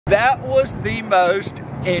That was the most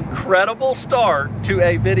incredible start to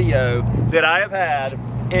a video that I have had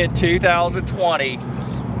in 2020.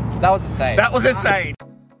 That was insane. That was insane.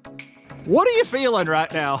 What are you feeling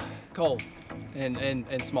right now? Cold and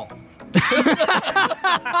small.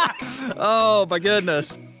 Oh my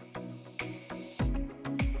goodness.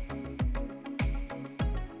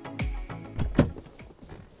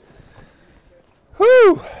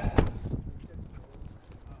 Whew.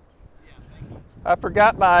 I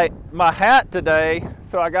forgot my hat today,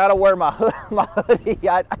 so I gotta wear my hoodie.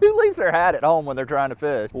 Who leaves their hat at home when they're trying to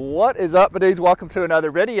fish? What is up, my dudes? Welcome to another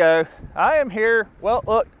video. I am here, well,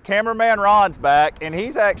 look, cameraman Ron's back, and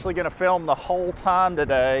he's actually gonna film the whole time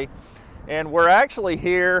today. And we're actually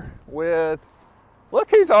here with, look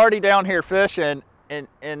who's already down here fishing and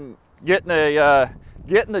getting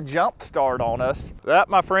the jump start on us. That,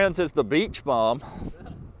 my friends, is the Beach Bum.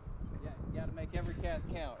 Yeah, you gotta make every cast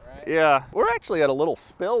count, right? Yeah, we're actually at a little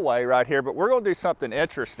spillway right here, but we're gonna do something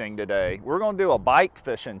interesting today. We're gonna do a bike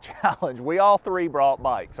fishing challenge. We all three brought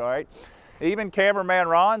bikes, all right? Even cameraman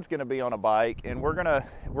Ron's gonna be on a bike, and we're gonna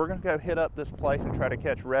go hit up this place and try to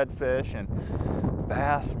catch redfish and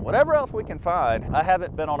bass, whatever else we can find. I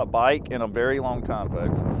haven't been on a bike in a very long time,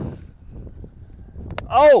 folks.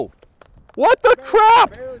 Oh, what the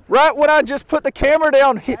crap? Right when I just put the camera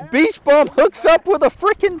down, Beach Bum hooks up with a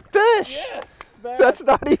freaking fish. Yes, that's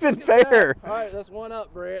not even fair. All right, that's one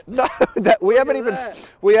up, Brett. No, we haven't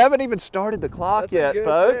even started the clock yet,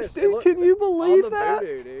 folks. Fish. Dude, can you believe that?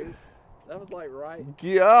 Voodoo, dude. That was like right.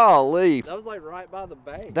 Golly. That was like right by the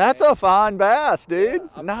bank. That's man. a fine bass, dude.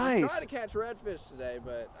 Yeah, Nice. I'm trying to catch redfish today,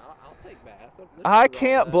 but I'll take bass. I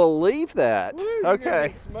can't believe that. Woo, you're okay. gonna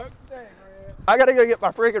get smoked today, Brett. I gotta go get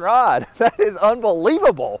my freaking rod. That is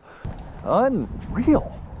unbelievable.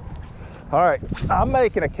 Unreal. All right, I'm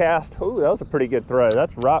making a cast. Ooh, that was a pretty good throw.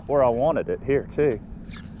 That's right where I wanted it here too.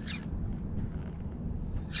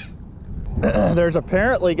 There's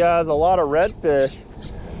apparently, guys, a lot of redfish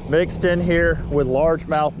mixed in here with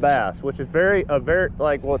largemouth bass, which is very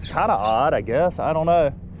like, well, it's kind of odd, I guess. I don't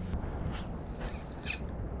know.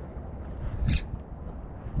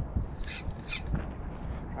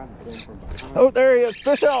 Oh, there he is.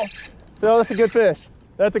 Fish on. No, that's a good fish.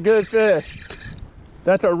 That's a good fish.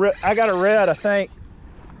 That's I got a red, I think.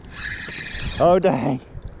 Oh, dang.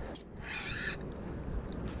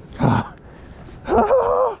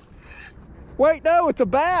 Wait, no, it's a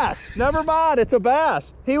bass. Never mind, it's a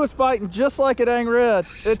bass. He was fighting just like a dang red.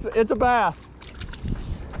 It's a bass.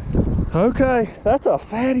 Okay, that's a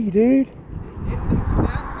fatty, dude.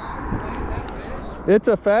 It's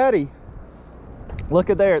a fatty. Look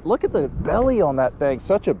at there. Look at the belly on that thing.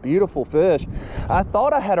 Such a beautiful fish. I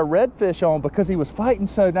thought I had a redfish on because he was fighting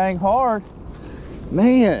so dang hard.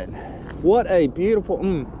 Man, what a beautiful.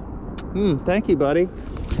 Thank you, buddy.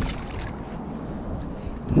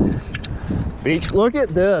 Beach, look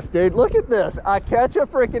at this, dude. Look at this. I catch a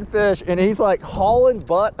freaking fish and he's like hauling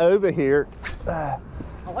butt over here. I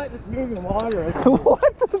like this moving water.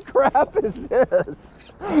 What the crap is this?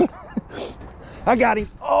 I got him.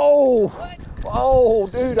 Oh, what? Oh,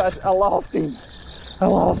 dude, I lost him. I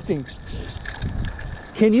lost him.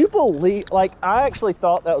 Can you believe, like, I actually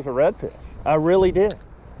thought that was a redfish. I really did.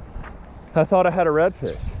 I thought I had a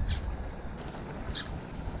redfish.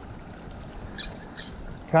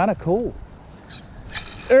 Kind of cool.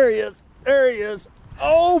 There he is. There he is.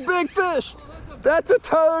 Oh, big fish. That's a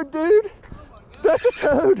toad, dude. That's a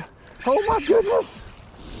toad. Oh my goodness.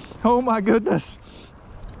 Oh my goodness.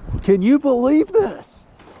 Can you believe this?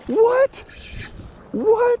 What?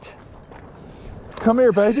 What? Come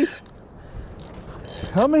here, baby.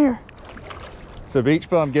 Come here. So Beach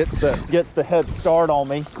Bum gets the head start on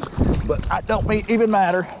me, but I don't even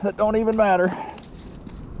matter. That don't even matter.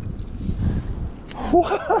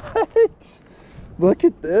 What? Look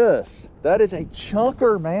at this. That is a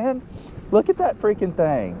chunker, man. Look at that freaking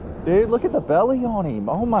thing. Dude, look at the belly on him.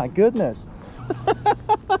 Oh my goodness.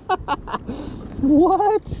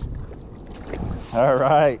 What? All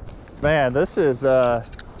right. Man, this is kind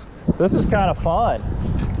of fun.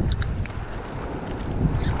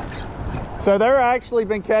 So they're actually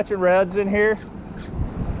been catching reds in here.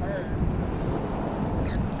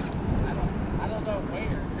 I don't know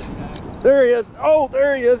where. There he is. Oh,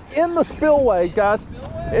 there he is in the spillway, guys.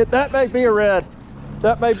 That may be a red.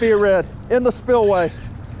 That may be a red in the spillway.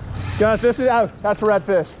 Guys, this is, oh, that's a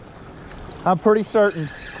redfish. I'm pretty certain.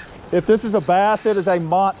 If this is a bass, it is a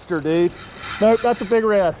monster, dude. Nope, that's a big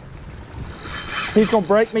red. He's gonna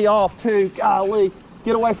break me off too. Golly,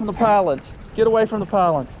 get away from the pilings. Get away from the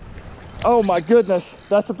pilings. Oh my goodness,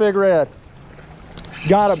 that's a big red.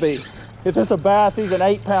 Gotta be. If it's a bass, he's an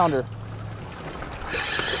 8-pounder.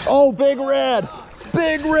 Oh, big red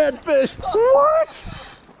fish. What?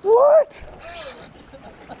 What?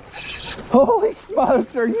 Holy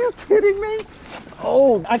smokes, are you kidding me?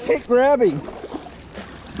 Oh, I can't grab him.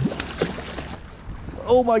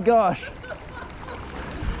 Oh my gosh.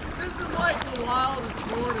 This is like the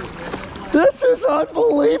wildest waters, man. This is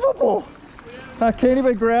unbelievable. I can't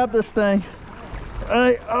even grab this thing.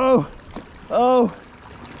 Oh, I'm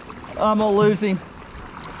gonna lose him.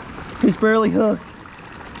 He's barely hooked.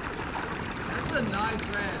 This is a nice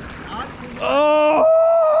red. Honestly, Oh!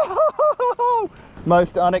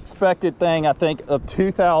 Most unexpected thing, I think, of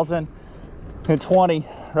 2020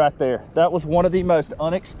 right there. That was one of the most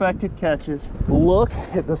unexpected catches. Look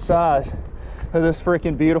at the size of this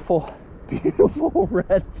freaking beautiful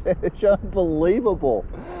redfish. Unbelievable.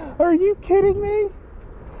 Are you kidding me?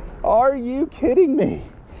 Are you kidding me?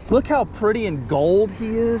 Look how pretty and gold he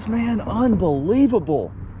is, man.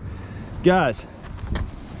 Unbelievable. Guys,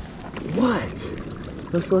 what?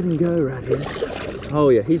 Let's let him go right here. Oh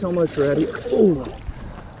yeah, he's almost ready. Oh.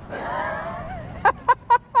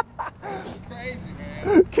 crazy,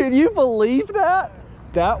 man. Can you believe that?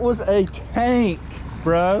 That was a tank,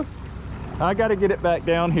 bro. I gotta get it back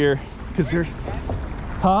down here because there's,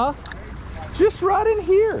 huh? Just right in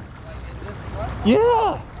here.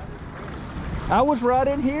 Yeah. I was right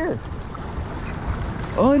in here.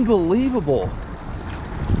 Unbelievable.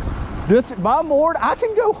 This, my Lord, I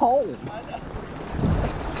can go home. You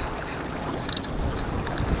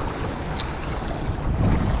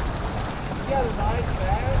got a nice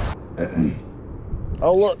bass.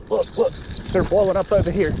 Oh, look. They're blowing up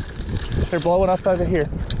over here. They're blowing up over here.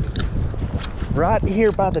 Right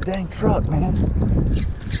here by the dang truck, man.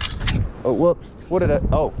 Oh, whoops. What did I,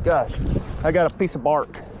 oh gosh. I got a piece of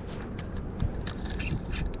bark.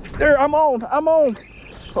 There, I'm on.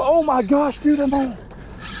 Oh my gosh, dude, I'm on.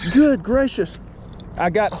 Good gracious. I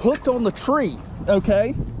got hooked on the tree,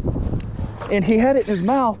 okay? And he had it in his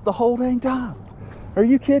mouth the whole dang time. Are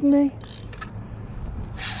you kidding me?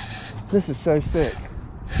 This is so sick.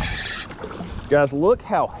 Guys, look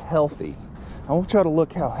how healthy. I want y'all to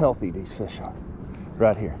look how healthy these fish are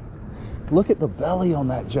right here. Look at the belly on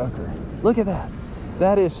that joker. Look at that.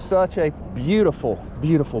 That is such a beautiful,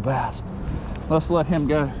 beautiful bass. Let's let him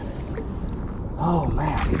go. Oh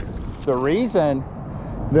man. The reason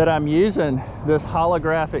that I'm using this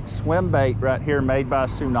holographic swim bait right here made by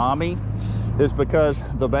Tsunami is because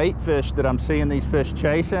the bait fish that I'm seeing these fish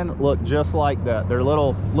chasing look just like that. They're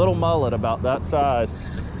little mullet about that size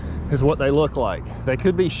is what they look like. They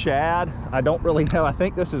could be shad. I don't really know. I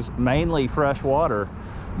think this is mainly fresh water,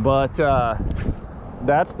 but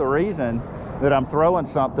that's the reason that I'm throwing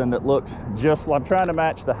something that looks just, I'm trying to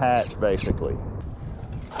match the hatch basically.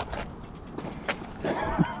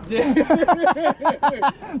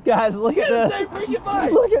 Guys, look at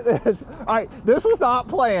this. Look at this. All right, this was not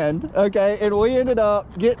planned, okay? And we ended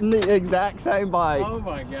up getting the exact same bite. Oh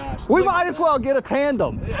my gosh. We might as well get a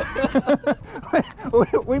tandem.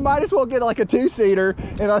 we might as well get like a two-seater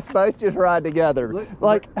and us both just ride together. Look,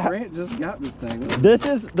 like Grant just got this thing. this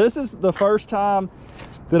is the first time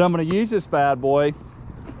that I'm going to use this bad boy.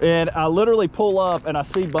 And I literally pull up and I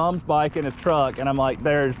see Bum's bike in his truck and I'm like,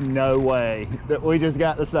 there's no way that we just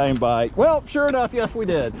got the same bike. Well, sure enough, yes, we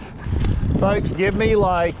did. Folks, give me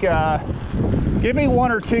like, give me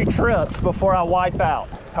 1 or 2 trips before I wipe out.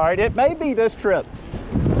 All right, it may be this trip.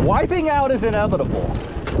 Wiping out is inevitable.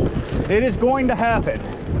 It is going to happen.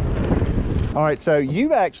 All right, so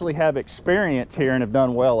you actually have experience here and have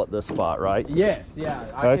done well at this spot, right? Yes, yeah.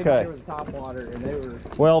 I came Okay. here with the top water and they were...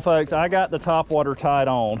 Well, folks, I got the top water tied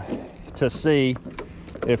on to see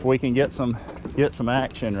if we can get some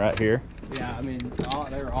action right here. Yeah, I mean,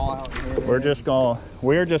 they were all out here.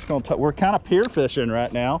 We're kind of pier fishing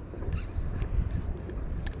right now.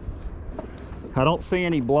 I don't see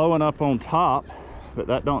any blowing up on top, but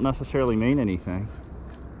that don't necessarily mean anything.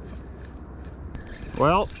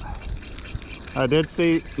 Well, I did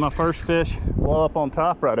see my first fish blow up on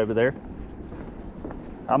top right over there.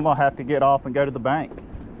 I'm gonna have to get off and go to the bank.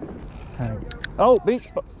 Oh,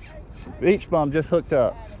 beach bum just hooked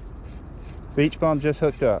up. Beach bum just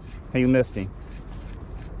hooked up. He missed him.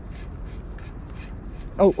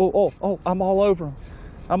 Oh, I'm all over him.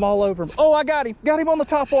 I'm all over him. Oh, I got him. Got him on the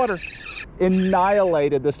top water.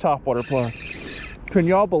 Annihilated this top water plug. Can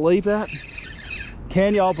y'all believe that?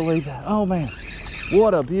 Can y'all believe that? Oh man,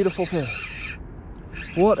 what a beautiful fish.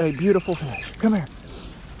 What a beautiful fish. Come here.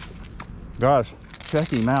 Guys, check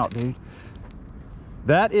him out, dude.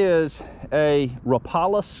 That is a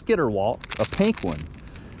Rapala skitterwalk, a pink one.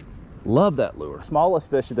 Love that lure. Smallest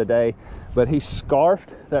fish of the day, but he scarfed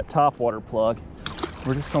that topwater plug.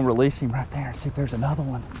 We're just gonna release him right there and see if there's another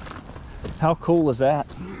one. How cool is that?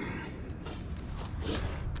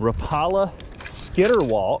 Rapala skitter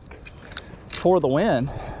walk for the win.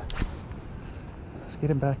 Let's get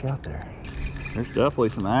him back out there. There's definitely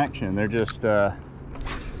some action. They're just kind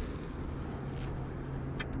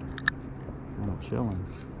of chilling.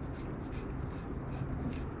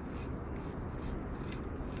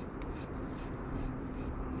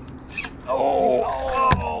 Oh!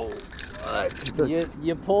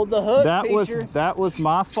 You pulled the hook. That was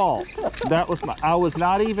my fault. I was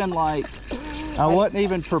not even like, I wasn't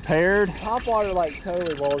even prepared. Top water like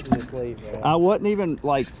totally lulls you to sleep, man. I wasn't even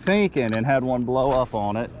like thinking and had one blow up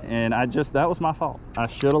on it, and that was my fault. I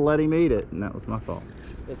should have let him eat it, and that was my fault.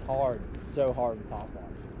 It's hard. It's so hard with top water.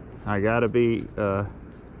 I gotta be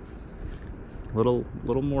little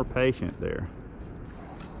more patient there.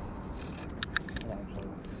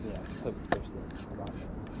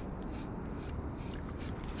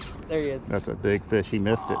 There he is. That's a big fish. He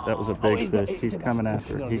missed it. That was a big fish. He's coming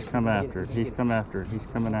after it. He's come after it. He's come after it. He's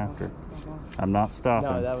coming after it. I'm not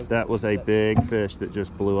stopping. No, that was a big fish that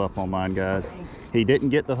just blew up on mine, guys. He didn't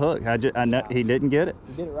get the hook. I know he didn't get it.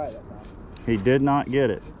 You did it right that time. He did not get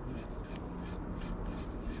it.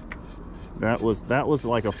 That was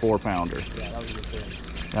like a 4-pounder. Yeah, that was a good fish.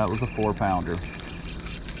 That was a 4-pounder.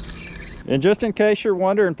 And just in case you're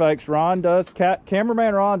wondering, folks,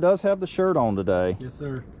 cameraman Ron does have the shirt on today. Yes,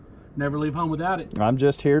 sir. Never leave home without it. I'm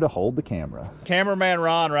just here to hold the camera. Cameraman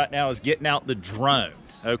Ron right now is getting out the drone,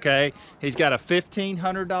 okay? He's got a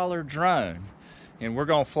 $1,500 drone, and we're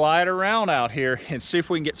gonna fly it around out here and see if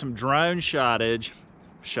we can get some drone footage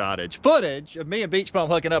of me and Beach Bum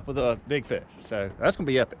hooking up with a big fish. So that's gonna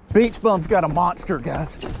be epic. Beach Bum's got a monster,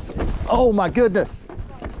 guys. Oh my goodness.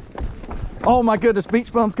 Oh my goodness,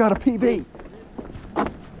 Beach Bum's got a PB.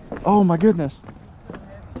 Oh my goodness.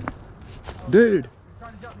 Dude.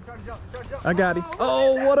 I got him.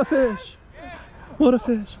 Oh, what a fish. What a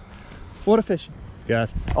fish. What a fish.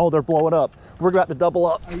 Guys, oh, they're blowing up. We're about to double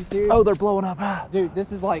up. Are you serious? Oh, they're blowing up. Dude,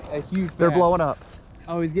 this is like a huge They're bass. blowing up.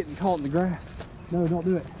 Oh, he's getting caught in the grass. No, don't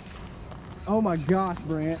do it. Oh my gosh,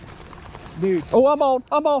 Brant. Dude. Oh, I'm on.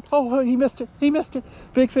 Oh, he missed it. He missed it.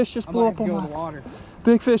 Big fish just blew up on mine. Water.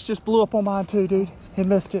 Big fish just blew up on mine too, dude. He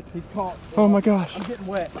missed it. He's caught. Oh my gosh. I'm getting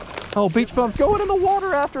wet. Oh, Beach Bum's going in the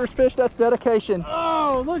water after his fish. That's dedication.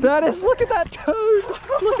 Oh, look. Look at that toad.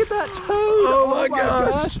 Look at that toad. Oh my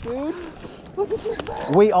gosh, dude.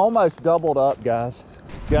 We almost doubled up, guys.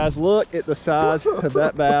 Guys, look at the size of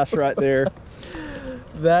that bass right there.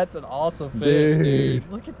 That's an awesome fish, dude.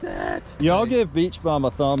 Look at that. Y'all give Beach Bum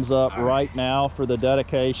a thumbs up right now for the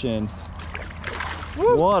dedication.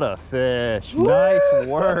 Woo. What a fish. Woo. Nice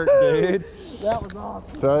work, dude. That was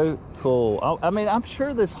awesome. So cool. I mean, I'm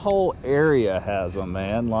sure this whole area has them,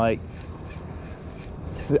 man. Like,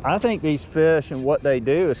 I think these fish and what they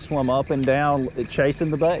do is swim up and down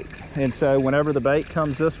chasing the bait. And so whenever the bait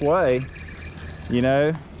comes this way, you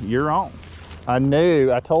know, you're on.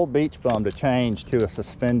 I told Beach Bum to change to a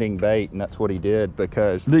suspending bait, and that's what he did,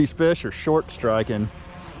 because these fish are short striking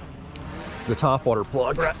the topwater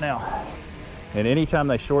plug right now. And anytime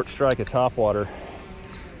they short strike a topwater,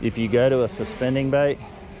 if you go to a suspending bait,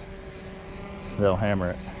 they'll hammer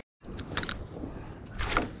it.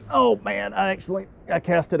 Oh man, I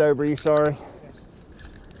cast it over you, sorry.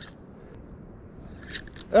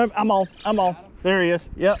 I'm on. There he is.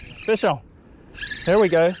 Yep, fish on. There we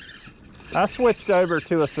go. I switched over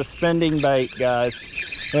to a suspending bait, guys,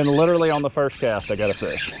 and literally on the first cast, I got a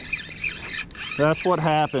fish. That's what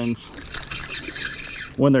happens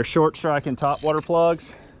when they're short striking topwater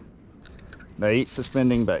plugs. They eat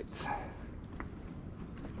suspending baits.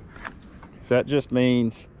 That just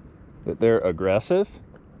means that they're aggressive,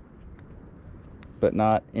 but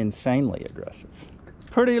not insanely aggressive.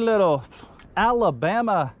 Pretty little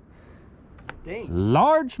Alabama dink.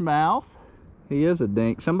 Largemouth. He is a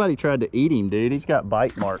dink. Somebody tried to eat him, dude. He's got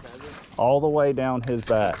bite marks all the way down his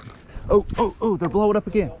back. Oh, they're blowing up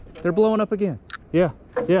again. They're blowing up again. Yeah.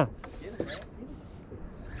 There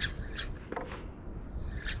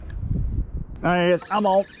he is. I'm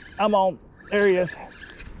on. There he is.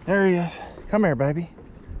 Come here, baby.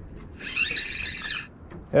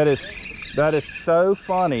 That is so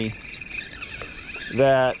funny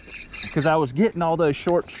that, because I was getting all those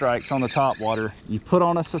short strikes on the topwater, you put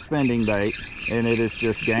on a suspending bait and it is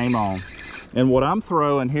just game on. And what I'm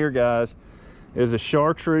throwing here, guys, is a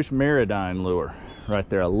chartreuse Meridian lure right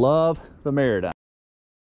there. I love the Meridian.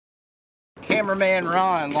 Cameraman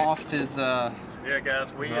Ron lost his Yeah,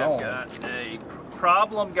 guys, we have got a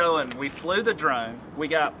problem going. We flew the drone. We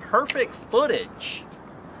got perfect footage,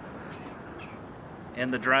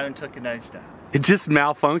 and the drone took a nosedive. It just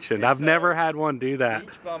malfunctioned. And I've so- never had one do that.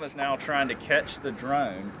 Beach Bum is now trying to catch the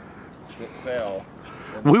drone that fell.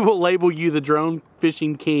 We will label you the drone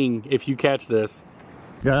fishing king if you catch this.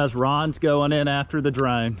 Guys, Ron's going in after the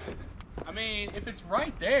drone. I mean, if it's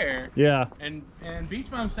right there, Yeah. and Beach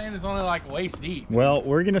Bum saying it's only like waist deep. Well,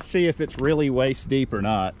 we're gonna see if it's really waist deep or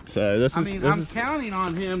not. So this I is. mean, this I'm is counting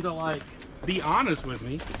on him to like be honest with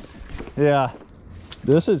me. yeah.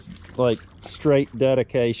 This is like straight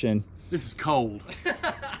dedication. This is cold.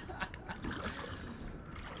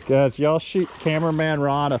 Guys, y'all shoot cameraman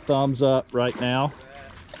Ron a thumbs up right now.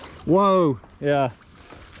 Whoa. Yeah.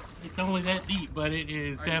 It's only that deep, but it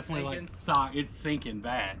is definitely like it's sinking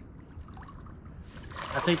bad.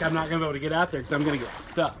 I think I'm not gonna be able to get out there because I'm gonna get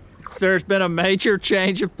stuck. There's been a major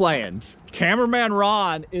change of plans. Cameraman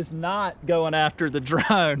Ron is not going after the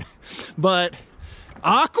drone, but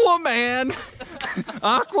Aquaman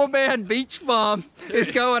Beach Bum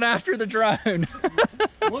is going after the drone.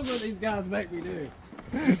 Look what these guys make me do.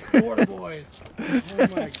 Water boys. Oh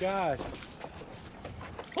my gosh.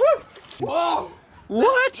 Whoa!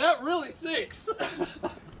 What? That really sinks.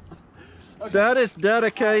 That is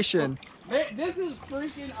dedication. Man, this is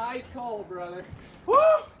freaking ice cold, brother.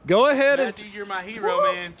 Go ahead and Matthew, you're my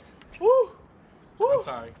hero, man. Woo! Woo! I'm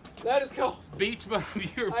sorry. That is cold. Beach Bum,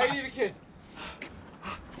 you're I ain't my... even kidding.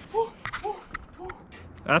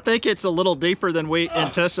 I think it's a little deeper than we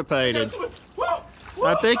anticipated.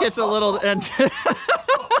 I think it's a little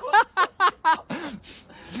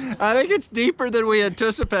I think it's deeper than we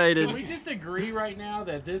anticipated. Can we just agree right now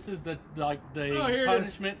that this is the here it is.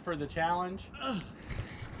 punishment for the challenge?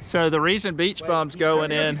 So the reason Beach Bum's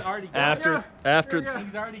going in he's already got after it. after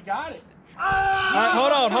He's already got it. All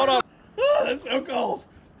right, hold on. That's so cold.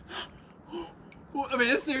 I mean,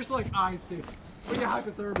 it's seriously like ice, dude. We got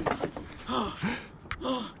hypothermia.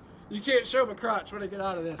 You can't show my crotch when I get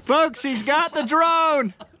out of this. Folks, he's got the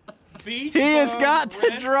drone. Beach He has Bum got the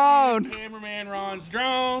rescued drone. Cameraman Ron's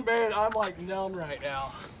drone. Man, I'm like numb right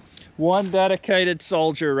now. One dedicated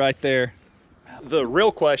soldier right there. The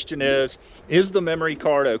real question is the memory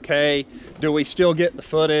card okay? Do we still get the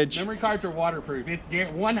footage? Memory cards are waterproof. It's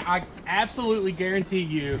I absolutely guarantee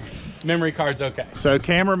you, memory card's okay. So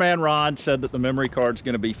cameraman Ron said that the memory card's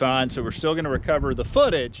gonna be fine, so we're still gonna recover the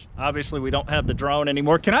footage. Obviously, we don't have the drone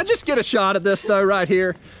anymore. Can I just get a shot of this though right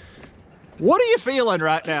here? What are you feeling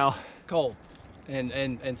right now? Cold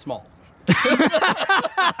and small.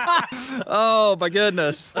 Oh my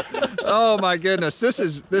goodness. Oh my goodness. This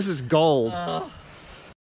is gold.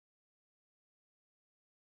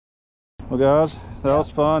 Well guys, that was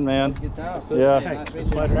fun, man. Good time. Yeah. Nice to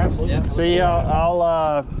meet you. Yeah. See,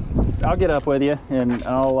 I'll get up with you and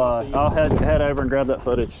I'll head over and grab that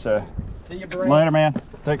footage. So See you, Brent. later, man.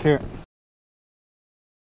 Take care.